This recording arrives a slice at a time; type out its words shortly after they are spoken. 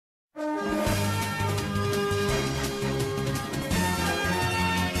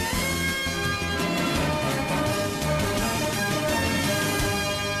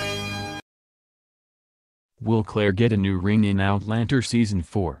Will Claire get a new ring in Outlander Season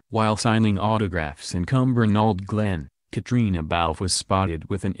 4? While signing autographs in Cumbernauld Glen, Katrina Balfe was spotted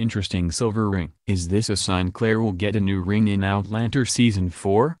with an interesting silver ring. Is this a sign Claire will get a new ring in Outlander Season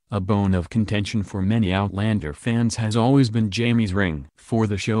 4? A bone of contention for many Outlander fans has always been Jaime's ring. For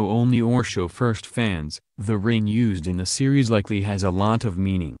the show only or show first fans, the ring used in the series likely has a lot of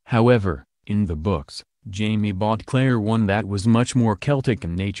meaning. However, in the books, Jaime bought Claire one that was much more Celtic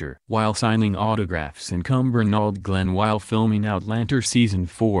in nature. While signing autographs in Cumbernauld Glen while filming Outlander Season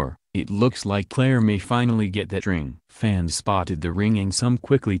 4, it looks like Claire may finally get that ring. Fans spotted the ring and some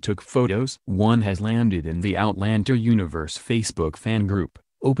quickly took photos. One has landed in the Outlander Universe Facebook fan group,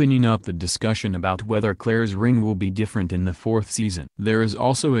 opening up the discussion about whether Claire's ring will be different in the 4th season. There is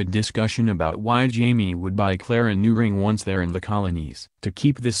also a discussion about why Jaime would buy Claire a new ring once they're in the colonies. To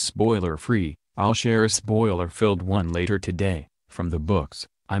keep this spoiler-free, I'll share a spoiler-filled one later today, from the books.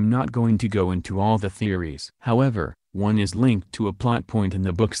 I'm not going to go into all the theories. However, one is linked to a plot point in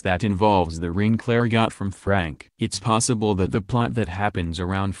the books that involves the ring Claire got from Frank. It's possible that the plot that happens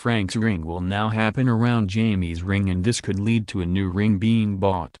around Frank's ring will now happen around Jaime's ring, and this could lead to a new ring being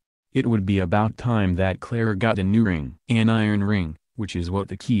bought. It would be about time that Claire got a new ring. An iron ring, which is what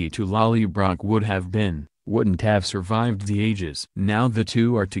the key to Lallybroch would have been, wouldn't have survived the ages. Now the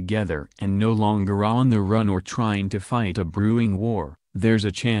two are together and no longer on the run or trying to fight a brewing war. There's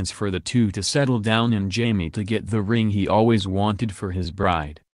a chance for the two to settle down and Jaime to get the ring he always wanted for his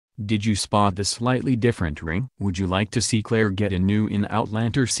bride. Did you spot the slightly different ring? Would you like to see Claire get a new in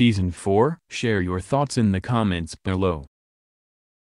Outlander Season 4? Share your thoughts in the comments below.